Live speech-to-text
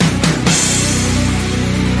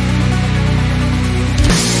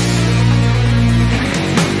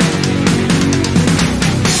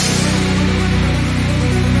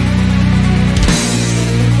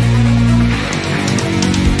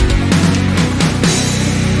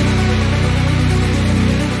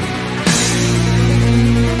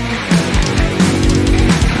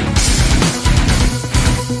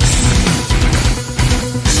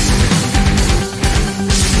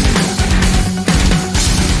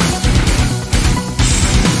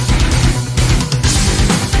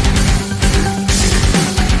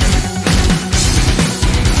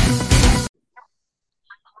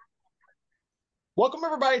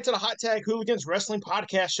everybody, to the Hot Tag Hooligans Wrestling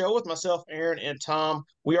Podcast Show with myself, Aaron, and Tom.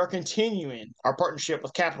 We are continuing our partnership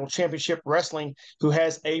with Capital Championship Wrestling, who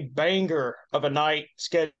has a banger of a night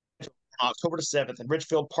scheduled on October the 7th in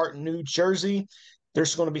Ridgefield Park, New Jersey.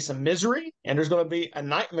 There's going to be some misery, and there's going to be a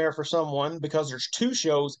nightmare for someone because there's two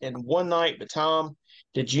shows in one night. But Tom,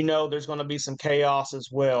 did you know there's going to be some chaos as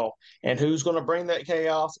well? And who's going to bring that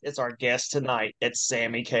chaos? It's our guest tonight. It's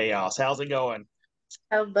Sammi Chaos. How's it going?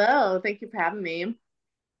 Hello, thank you for having me.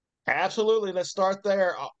 Absolutely. Let's start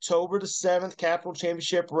there. October the 7th, Capital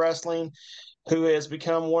Championship Wrestling, who has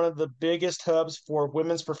become one of the biggest hubs for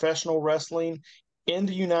women's professional wrestling in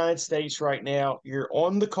the United States right now. You're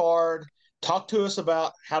on the card. Talk to us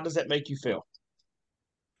about how does that make you feel?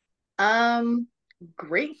 Um,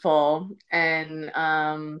 Grateful and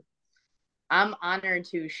I'm honored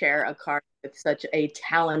to share a card with such a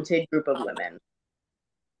talented group of women.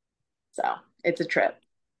 So it's a trip.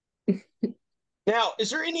 Now, is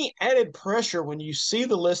there any added pressure when you see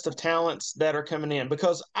the list of talents that are coming in?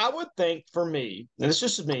 Because I would think for me, and it's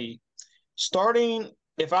just me, starting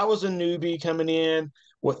if I was a newbie coming in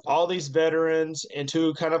with all these veterans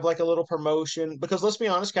into kind of like a little promotion, because let's be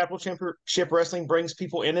honest, Capital Championship Wrestling brings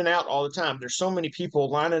people in and out all the time. There's so many people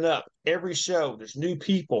lining up every show. There's new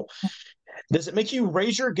people. Does it make you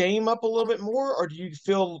raise your game up a little bit more, or do you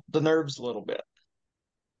feel the nerves a little bit?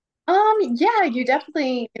 Yeah, you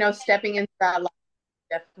definitely, stepping into that life,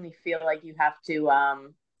 definitely feel like you have to,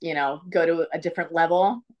 go to a different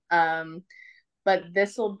level. But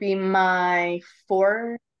this will be my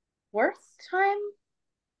fourth time,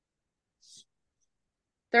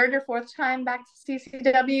 third or fourth time back to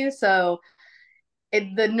CCW. So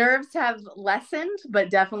the nerves have lessened,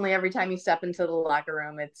 but definitely every time you step into the locker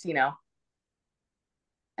room, it's,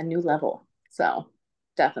 a new level. So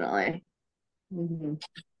definitely. Mhm.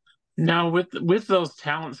 Now, with those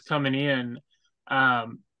talents coming in,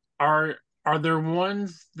 um, are are there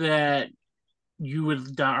ones that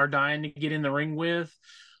are dying to get in the ring with?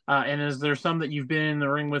 And is there some that you've been in the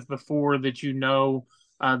ring with before that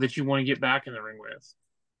that you want to get back in the ring with?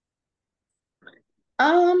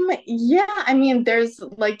 Yeah, I mean, there's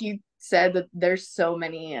like you said that there's so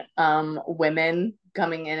many women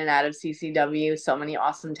coming in and out of CCW, so many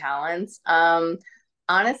awesome talents.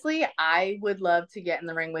 Honestly, I would love to get in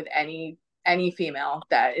the ring with any female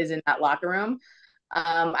that is in that locker room.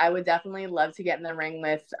 I would definitely love to get in the ring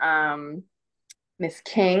with Miss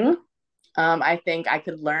King. I think I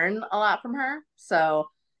could learn a lot from her. So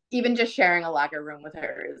even just sharing a locker room with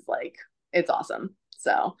her is like it's awesome.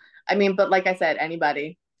 So I mean, but like I said,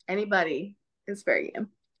 anybody is fair game.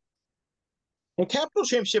 And Capital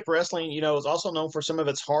Championship Wrestling, is also known for some of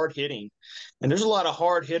its hard hitting. And there's a lot of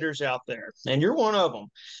hard hitters out there, and you're one of them.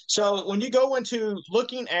 So when you go into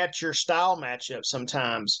looking at your style matchups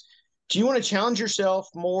sometimes, do you want to challenge yourself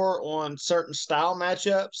more on certain style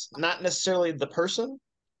matchups, not necessarily the person?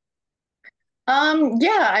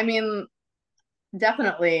 Yeah, I mean,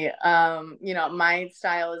 definitely. My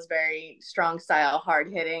style is very strong style,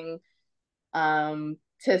 hard hitting.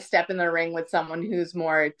 To step in the ring with someone who's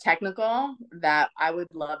more technical, that I would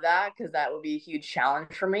love that because that would be a huge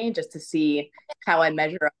challenge for me just to see how I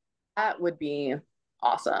measure up. That would be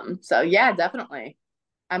awesome. So yeah, definitely.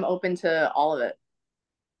 I'm open to all of it.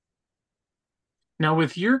 Now,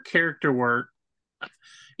 with your character work,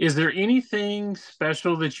 is there anything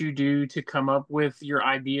special that you do to come up with your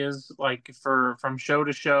ideas, like for from show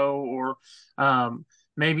to show, or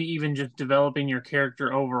maybe even just developing your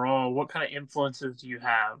character overall? What kind of influences do you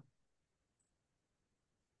have?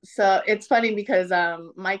 So it's funny because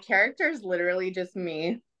my character is literally just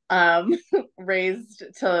me, raised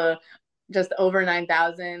to just over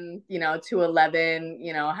 9,000, to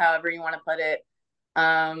 11, however you want to put it.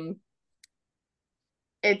 Um,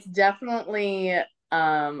 it's definitely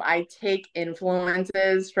I take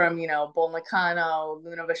influences from, Bull Nakano,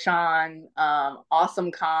 Luna Vachon,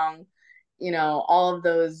 Awesome Kong, all of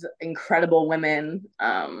those incredible women.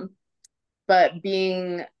 But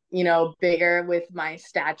being, bigger with my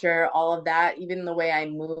stature, all of that, even the way I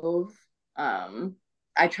move,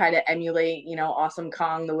 I try to emulate, Awesome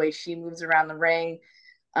Kong, the way she moves around the ring.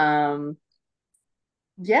 Um,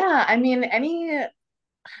 yeah, I mean,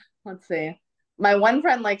 let's see. My one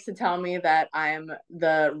friend likes to tell me that I'm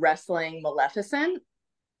the wrestling Maleficent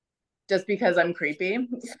just because I'm creepy.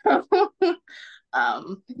 So,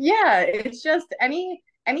 yeah, it's just any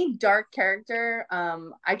dark character.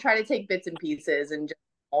 I try to take bits and pieces and just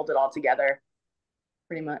mold it all together,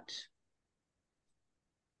 pretty much.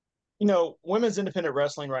 Women's independent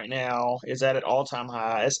wrestling right now is at an all-time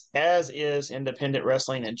high, as is independent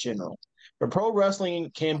wrestling in general. But pro wrestling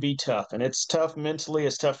can be tough, and it's tough mentally,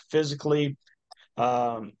 it's tough physically.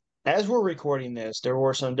 Um, as we're recording this, there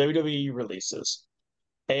were some WWE releases,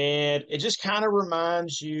 and it just kind of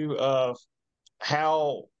reminds you of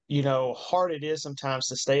how, hard it is sometimes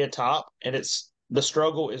to stay atop, and the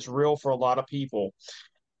struggle is real for a lot of people.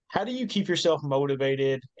 How do you keep yourself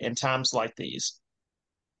motivated in times like these?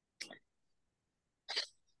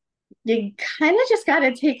 You kind of just got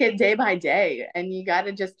to take it day by day and you got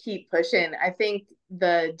to just keep pushing. I think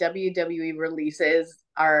the WWE releases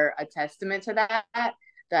are a testament to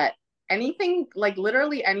that anything, like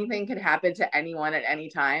literally anything could happen to anyone at any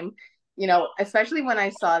time. Especially when I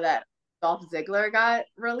saw that Dolph Ziggler got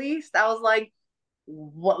released, I was like,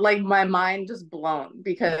 what, like my mind just blown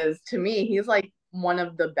because to me, he's like one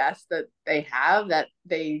of the best that they have that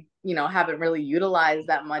they, haven't really utilized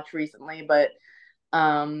that much recently. But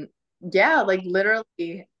um, yeah, like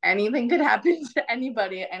literally anything could happen to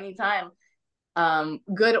anybody at any time,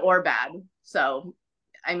 good or bad. So,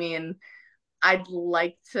 I mean, I'd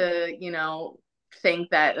like to, think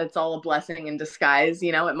that it's all a blessing in disguise.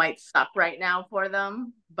 It might suck right now for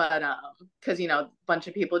them, but because a bunch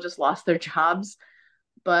of people just lost their jobs,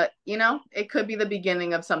 but it could be the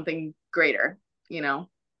beginning of something greater, you know.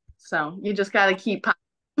 So you just got to keep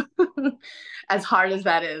as hard as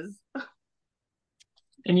that is.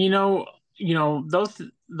 And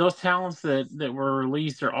those talents that were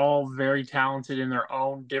released are all very talented in their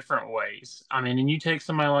own different ways. I mean, and you take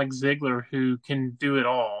somebody like Ziggler who can do it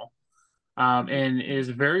all, and is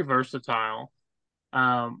very versatile.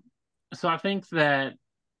 Um, so I think that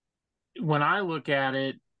when I look at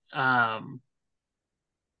it,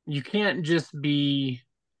 you can't just be.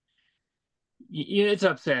 It's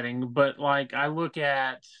upsetting, but like I look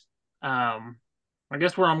at, I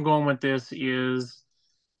guess where I'm going with this is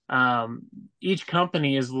um, each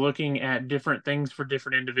company is looking at different things for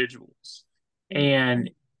different individuals. And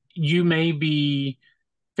you may be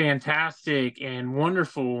fantastic and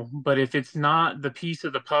wonderful, but if it's not the piece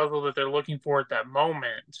of the puzzle that they're looking for at that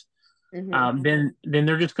moment, then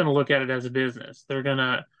they're just going to look at it as a business. They're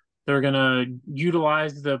gonna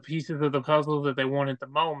utilize the pieces of the puzzle that they want at the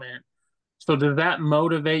moment. So does that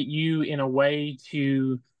motivate you in a way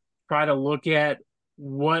to try to look at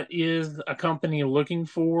what is a company looking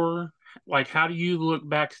for? Like, how do you look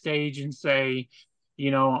backstage and say,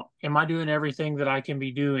 am I doing everything that I can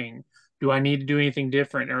be doing? Do I need to do anything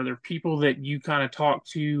different? Are there people that you kind of talk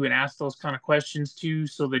to and ask those kind of questions to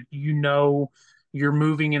so that you're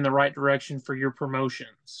moving in the right direction for your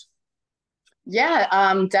promotions?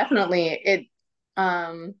 Yeah, definitely.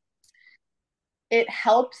 Um it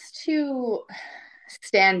helps to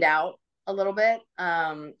stand out a little bit.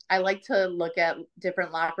 I like to look at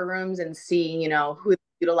different locker rooms and see, who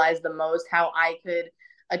utilized the most, how I could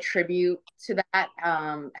attribute to that,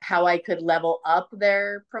 how I could level up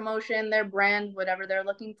their promotion, their brand, whatever they're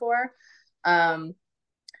looking for. Um,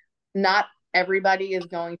 Not everybody is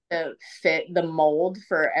going to fit the mold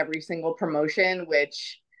for every single promotion,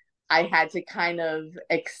 which I had to kind of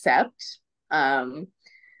accept. And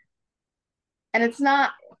it's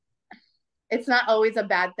not always a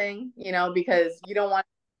bad thing, because you don't want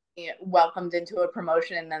to be welcomed into a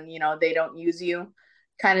promotion and then, they don't use you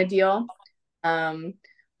kind of deal. Um,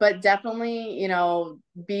 but definitely,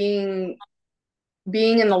 being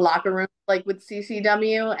in the locker room, like with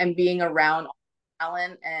CCW and being around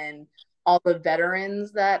talent and all the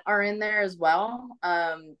veterans that are in there as well.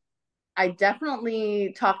 I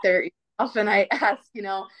definitely talk their ears off and I ask,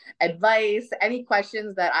 advice, any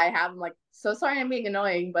questions that I have. I'm like, so sorry I'm being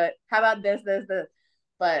annoying, but how about this?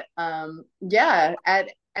 But yeah, at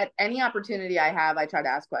any opportunity I have, I try to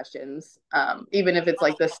ask questions. Even if it's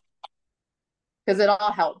like this, because it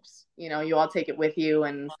all helps. You all take it with you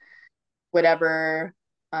and whatever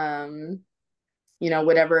um,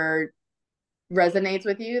 whatever resonates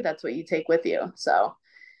with you, that's what you take with you. So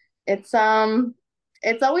it's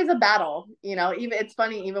always a battle, even it's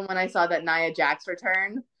funny, even when I saw that Nia Jax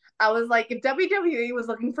return, I was like, if WWE was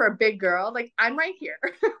looking for a big girl, like I'm right here.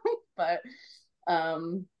 But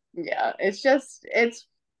yeah, it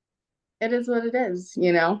is what it is,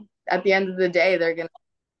 at the end of the day,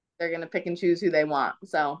 they're gonna pick and choose who they want,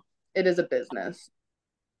 so it is a business.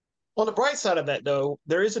 On the bright side of that, though,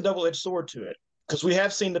 there is a double-edged sword to it because we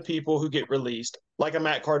have seen the people who get released, like a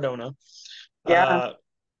Matt Cardona, Yeah. uh,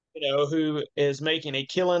 who is making a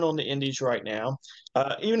killing on the indies right now.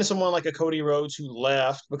 Even someone like a Cody Rhodes who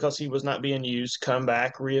left because he was not being used, come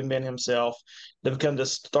back, reinvent himself, to become the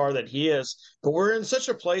star that he is. But we're in such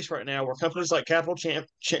a place right now where companies like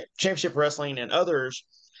Championship Wrestling and others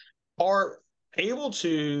are able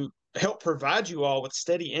to help provide you all with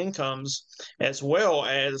steady incomes as well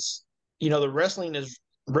as the wrestling is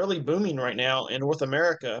really booming right now in North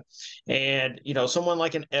America. And, someone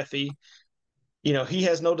like an Effie, he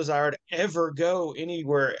has no desire to ever go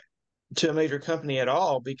anywhere to a major company at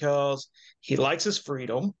all because he likes his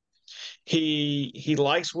freedom. He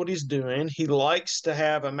likes what he's doing. He likes to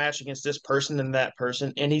have a match against this person and that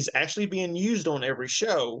person, and he's actually being used on every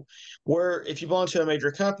show. Where if you belong to a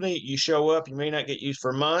major company, you show up, you may not get used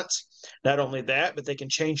for months. Not only that, but they can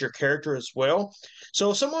change your character as well.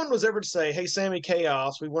 So if someone was ever to say, "Hey, Sammi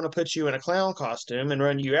Chaos, we want to put you in a clown costume and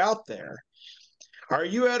run you out there," are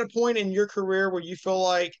you at a point in your career where you feel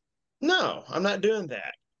like, "No, I'm not doing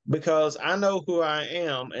that because I know who I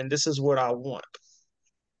am and this is what I want"?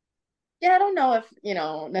 Yeah, I don't know if,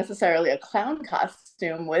 necessarily a clown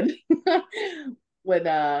costume would would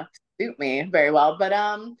suit me very well, but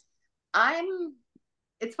I'm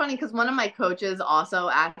it's funny because one of my coaches also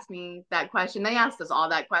asked me that question. They asked us all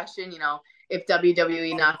that question, if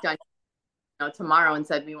WWE knocked on tomorrow and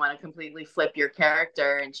said we want to completely flip your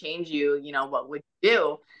character and change you, what would you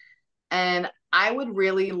do? And I would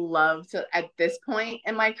really love to, at this point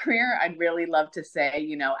in my career, I'd really love to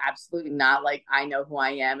say, absolutely not. Like, I know who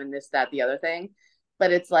I am and this, that, the other thing.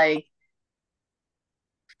 But it's like,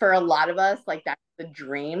 for a lot of us, like, that's the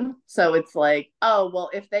dream. So it's like, oh, well,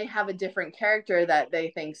 if they have a different character that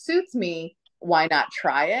they think suits me, why not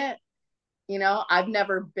try it? I've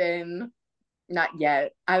never been, not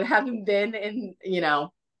yet. I haven't been in,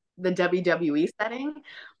 the WWE setting.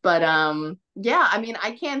 But yeah, I mean,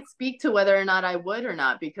 I can't speak to whether or not I would or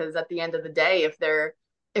not because at the end of the day, if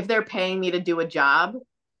they're paying me to do a job,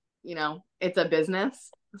 it's a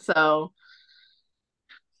business. So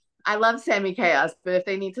I love Sammi Chaos, but if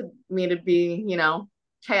they need me to be,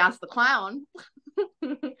 Chaos the Clown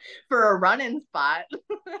for a run-in spot,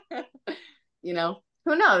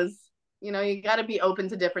 who knows? You got to be open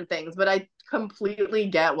to different things. But I completely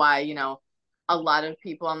get why, a lot of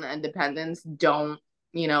people on the independents don't,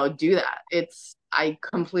 do that. I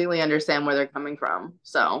completely understand where they're coming from.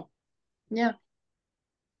 So, yeah.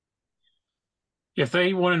 If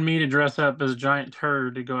they wanted me to dress up as a giant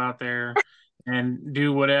turd to go out there and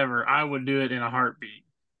do whatever, I would do it in a heartbeat.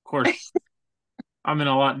 Of course, I'm in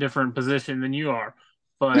a lot different position than you are,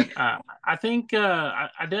 but I think I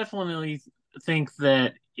definitely think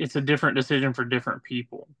that it's a different decision for different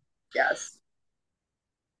people. Yes.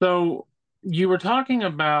 So you were talking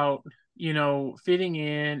about, fitting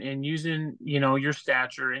in and using, your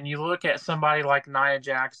stature, and you look at somebody like Nia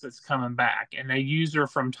Jax that's coming back, and they use her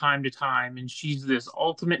from time to time, and she's this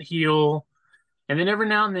ultimate heel, and then every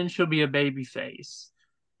now and then she'll be a baby face.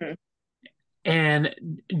 Hmm. And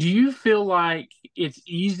do you feel like it's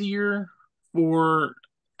easier for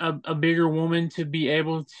a bigger woman to be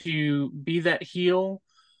able to be that heel,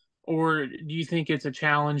 or do you think it's a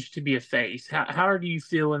challenge to be a face? How do you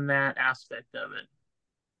feel in that aspect of it?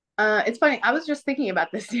 It's funny. I was just thinking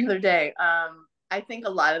about this the other day. I think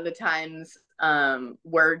a lot of the times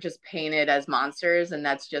we're just painted as monsters, and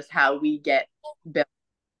that's just how we get built,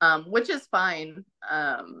 which is fine.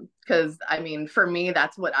 Because I mean, for me,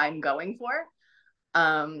 that's what I'm going for.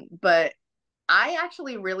 But I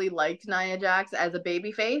actually really liked Nia Jax as a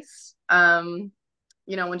baby face.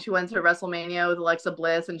 When she went to WrestleMania with Alexa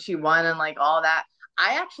Bliss and she won and like all that,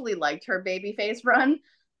 I actually liked her baby face run.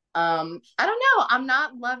 I don't know. I'm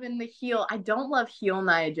not loving the heel. I don't love heel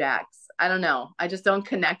Nia Jax. I don't know. I just don't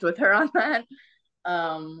connect with her on that.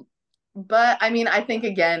 Um, but I mean, I think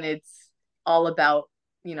again, it's all about,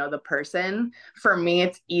 the person. For me,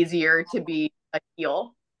 it's easier to be a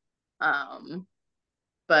heel. Um,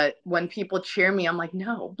 but when people cheer me, I'm like,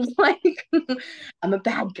 no, like I'm a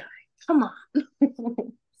bad guy. Come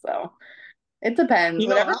on. So it depends. You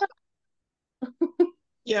know, Whatever. I,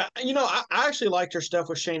 yeah, I actually liked her stuff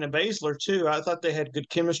with Shayna Baszler too. I thought they had good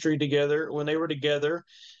chemistry together when they were together.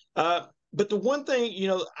 But the one thing,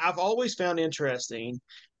 I've always found interesting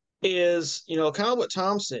is, kind of what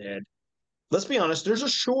Tom said. Let's be honest, there's a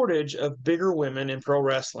shortage of bigger women in pro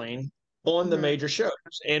wrestling on the Mhm. major shows.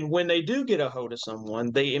 And when they do get a hold of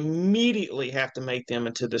someone, they immediately have to make them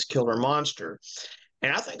into this killer monster.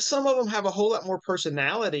 And I think some of them have a whole lot more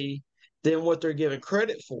personality than what they're given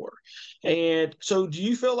credit for. And so do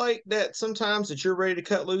you feel like that sometimes that you're ready to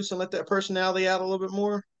cut loose and let that personality out a little bit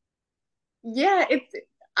more? Yeah,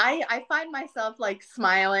 I find myself like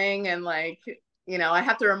smiling and like, I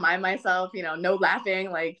have to remind myself, no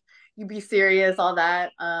laughing, like you be serious, all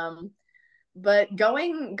that. But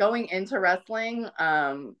going into wrestling,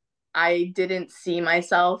 I didn't see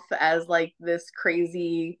myself as like this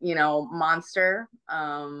crazy, monster.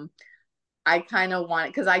 I kind of want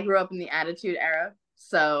because I grew up in the Attitude Era,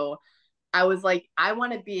 so I was like, I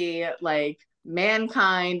want to be like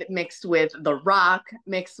Mankind mixed with The Rock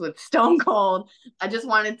mixed with Stone Cold. I just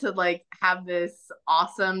wanted to like have this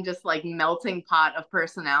awesome just like melting pot of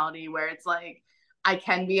personality where it's like I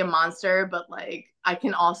can be a monster but like I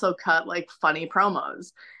can also cut like funny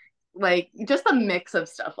promos, like just a mix of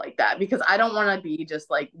stuff like that, because I don't want to be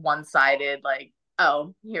just like one-sided, like,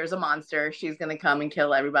 oh, here's a monster, she's gonna come and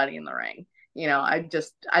kill everybody in the ring. I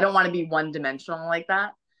don't want to be one-dimensional like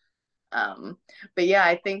that. um but yeah,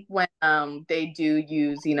 I think when they do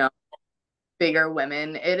use, bigger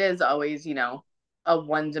women, it is always, a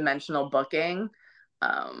one-dimensional booking.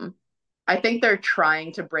 um I think they're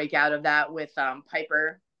trying to break out of that with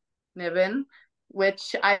Piper Niven,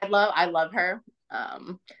 which I love her.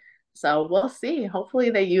 So we'll see. Hopefully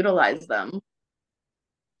they utilize them.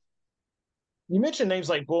 You mentioned names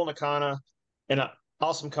like Bull Nakano and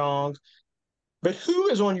Awesome Kong, but who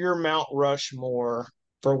is on your Mount Rushmore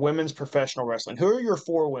for women's professional wrestling? Who are your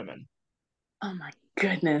four women? Oh my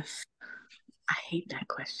goodness. I hate that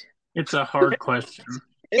question. It's a hard question.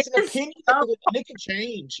 It's an It's opinion, so and it can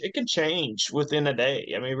change. It can change within a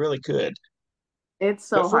day. I mean, it really could. it's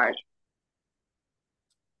But so for hard.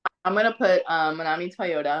 I'm gonna put Manami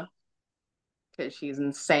Toyota because she's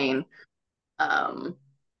insane. Um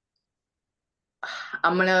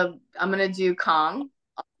I'm gonna do Kong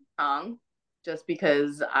just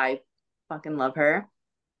because I fucking love her.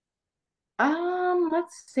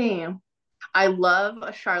 Let's see. I love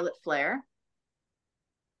a Charlotte Flair.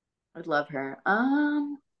 I love her.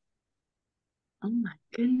 Oh my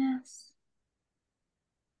goodness.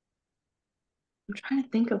 I'm trying to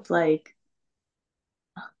think of like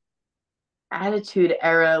attitude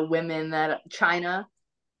era women that China.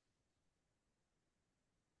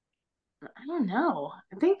 I don't know.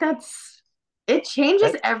 I think it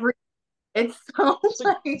changes that, every. It's so that's a,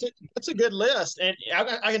 like that's a good list, and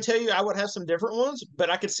I can tell you, I would have some different ones, but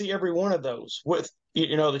I could see every one of those with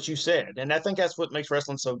that you said, and I think that's what makes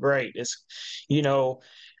wrestling so great. Is you know,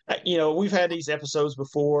 we've had these episodes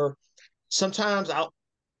before. Sometimes I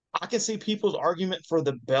can see people's argument for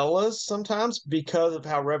the Bellas sometimes because of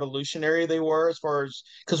how revolutionary they were, as far as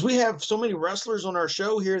because we have so many wrestlers on our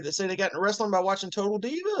show here that say they got into wrestling by watching Total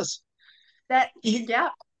Divas. that. You, Yeah,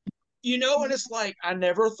 and it's like I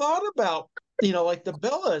never thought about like the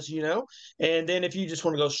Bellas, and then if you just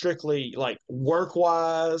want to go strictly like work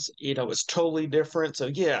wise, it's totally different. So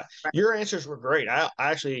yeah, right. your answers were great. I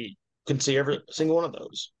actually can see every single one of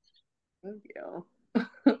those. Thank you.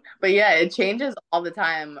 But yeah, it changes all the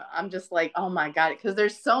time. I'm just like, oh my God, because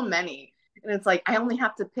there's so many. And it's like I only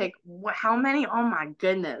have to pick how many? Oh my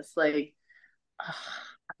goodness. Like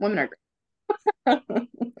women are great.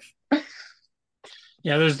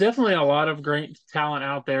 Yeah, there's definitely a lot of great talent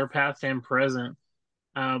out there, past and present.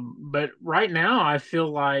 But right now, I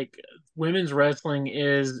feel like women's wrestling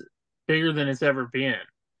is bigger than it's ever been.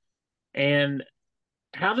 And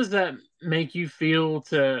how does that make you feel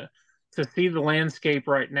to see the landscape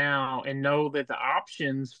right now and know that the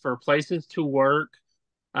options for places to work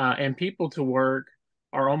and people to work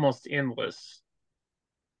are almost endless?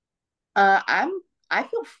 Uh, I'm I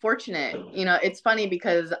feel fortunate. It's funny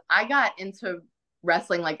because I got into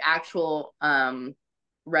wrestling, like actual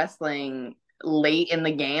wrestling, late in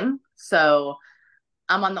the game. So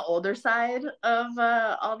I'm on the older side of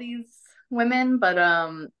all these women, but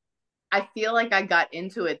I feel like I got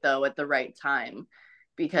into it though at the right time,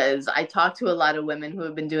 because I talked to a lot of women who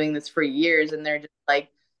have been doing this for years and they're just like,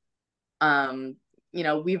 um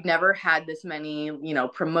we've never had this many,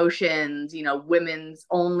 promotions, women's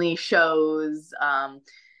only shows.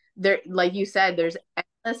 There, like you said, there's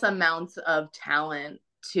endless amounts of talent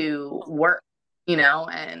to work,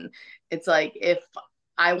 and it's like if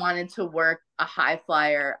I wanted to work a high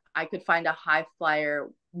flyer, I could find a high flyer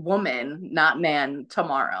woman, not man,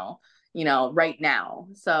 tomorrow, right now.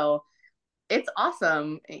 So it's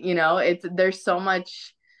awesome. There's so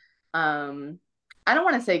much. I don't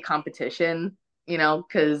want to say competition,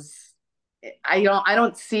 because I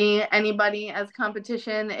don't see anybody as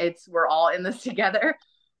competition. It's we're all in this together.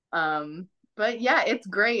 But yeah, it's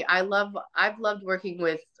great. I've loved working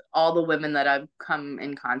with all the women that I've come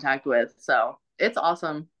in contact with. So it's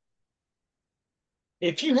awesome.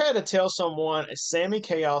 If you had to tell someone a Sammy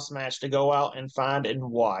Chaos match to go out and find and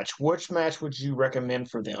watch, which match would you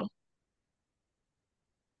recommend for them?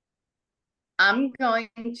 I'm going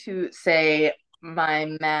to say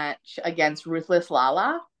my match against Ruthless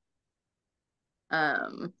Lala.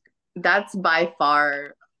 Um, that's by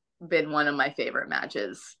far been one of my favorite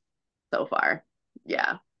matches so far.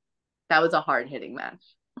 Yeah, that was a hard hitting match.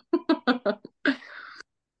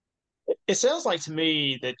 it sounds like to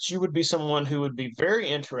me that you would be someone who would be very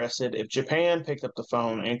interested if Japan picked up the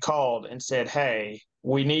phone and called and said, "Hey,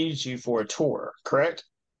 we need you for a tour," correct?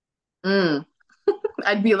 Mm.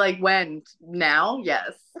 I'd be like, when? Now?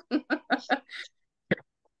 Yes. Yeah,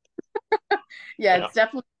 Yeah. it's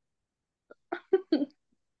definitely.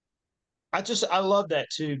 I love that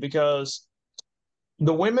too because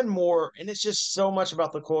the women more, and it's just so much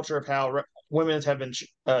about the culture of how women have been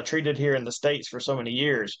treated here in the States for so many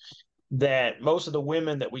years that most of the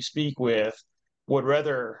women that we speak with would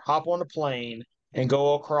rather hop on a plane and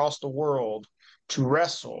go across the world to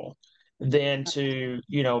wrestle than to,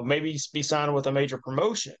 maybe be signed with a major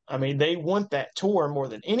promotion. I mean, they want that tour more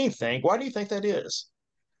than anything. Why do you think that is?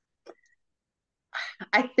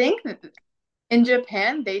 I think in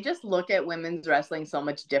Japan, they just look at women's wrestling so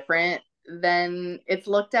much different than it's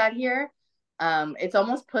looked at here. It's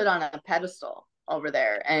almost put on a pedestal over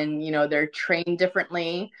there, and they're trained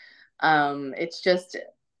differently. It's just,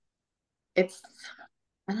 it's,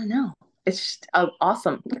 I don't know, it's just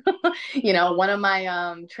awesome. One of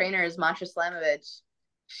my trainers, Masha Slamovich,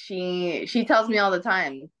 she tells me all the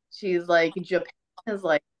time. She's like, Japan is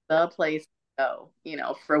like the place to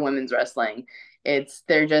go, for women's wrestling.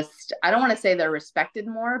 They're just, I don't want to say they're respected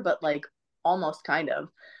more, but like almost kind of.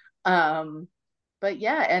 Um, but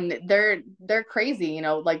yeah, and they're crazy,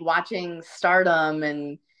 like watching Stardom,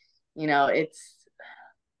 and it's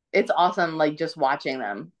awesome, like just watching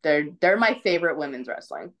them. They're my favorite women's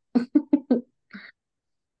wrestling.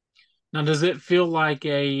 Now, does it feel like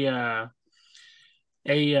a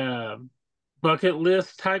bucket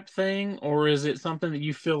list type thing, or is it something that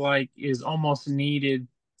you feel like is almost needed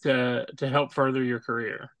to help further your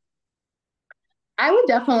career? I would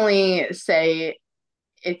definitely say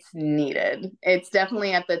it's needed. It's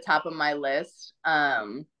definitely at the top of my list.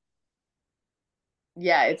 Yeah,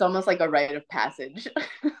 it's almost like a rite of passage.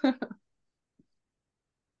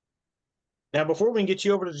 Now, before we can get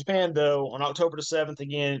you over to Japan, though, on October the 7th,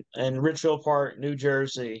 again in Ridgefield Park, New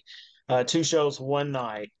Jersey, two shows, one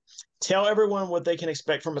night. Tell everyone what they can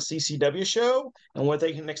expect from a CCW show and what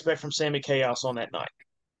they can expect from Sammi Chaos on that night.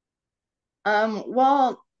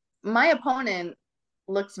 Well, my opponent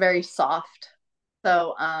looks very soft.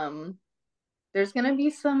 So, there's gonna be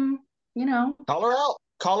some, you know, Call her out.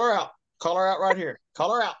 Call her out. Call her out right here.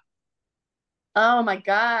 Call her out. oh my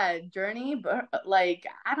God, like,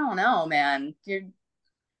 I don't know, man.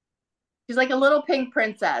 She's like a little pink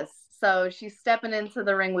princess. So she's stepping into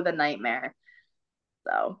the ring with a nightmare.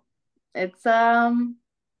 So it's gonna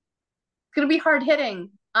be hard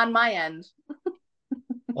hitting on my end.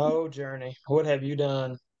 Oh, Journey, what have you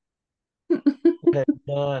done? What have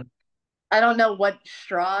you done? I don't know what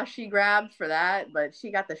straw she grabbed for that, but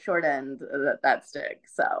she got the short end of that stick.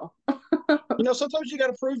 So Sometimes you got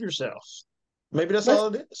to prove yourself. Maybe that's listen,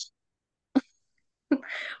 all it is.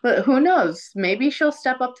 but who knows? Maybe she'll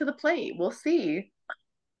step up to the plate. We'll see.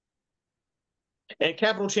 And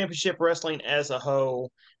Capital Championship Wrestling as a whole,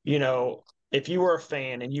 if you were a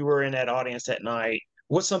fan and you were in that audience that night,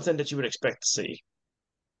 what's something that you would expect to see?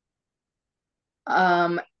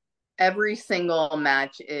 Um, every single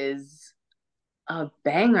match is a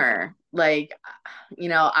banger. Like,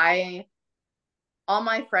 I all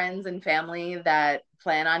my friends and family that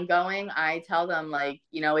plan on going, I tell them like,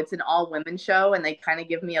 it's an all women show, and they kind of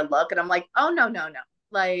give me a look, and I'm like, oh no, no, no.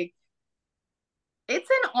 Like, it's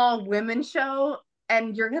an all women show,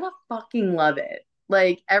 and you're gonna fucking love it.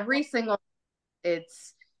 Like every single,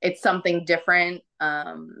 it's something different.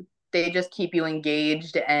 They just keep you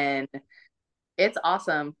engaged, and it's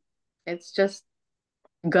awesome. It's just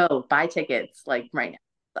go buy tickets like right now.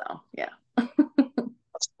 So yeah.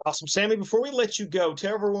 Awesome. Sammi, before we let you go,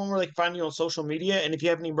 tell everyone where they can find you on social media. And if you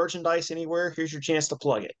have any merchandise anywhere, here's your chance to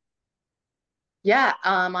plug it. Yeah,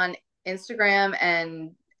 on Instagram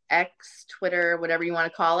and X, Twitter, whatever you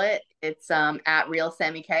want to call it, it's at Real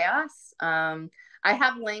Sammi Chaos. I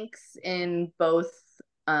have links in both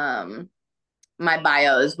um my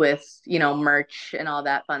bios with, merch and all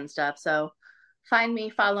that fun stuff. So find me,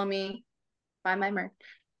 follow me, buy my merch.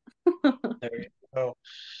 There you go.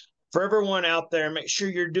 For everyone out there, make sure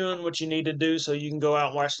you're doing what you need to do so you can go out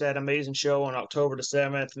and watch that amazing show on October the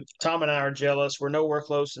 7th. Tom and I are jealous. We're nowhere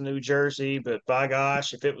close to New Jersey, but by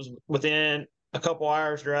gosh, if it was within a couple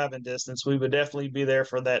hours driving distance, we would definitely be there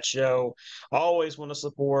for that show. I always want to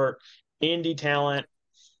support indie talent.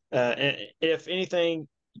 And if anything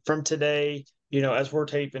from today, as we're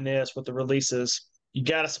taping this with the releases, you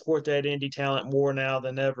got to support that indie talent more now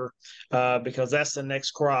than ever, because that's the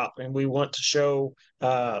next crop, and we want to show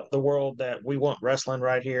the world that we want wrestling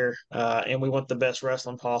right here, and we want the best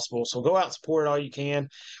wrestling possible. So go out and support it all you can.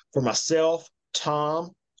 For myself,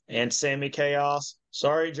 Tom, and Sammi Chaos.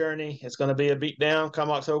 Sorry, Journey. It's going to be a beatdown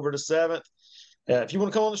come October the 7th. If you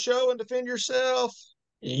want to come on the show and defend yourself,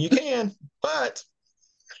 you can, but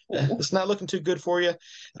it's not looking too good for you.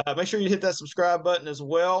 Make sure you hit that subscribe button as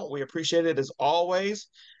well. We appreciate it as always.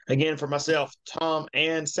 Again, for myself, Tom,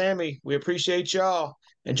 and Sammi, we appreciate y'all.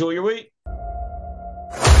 Enjoy your week.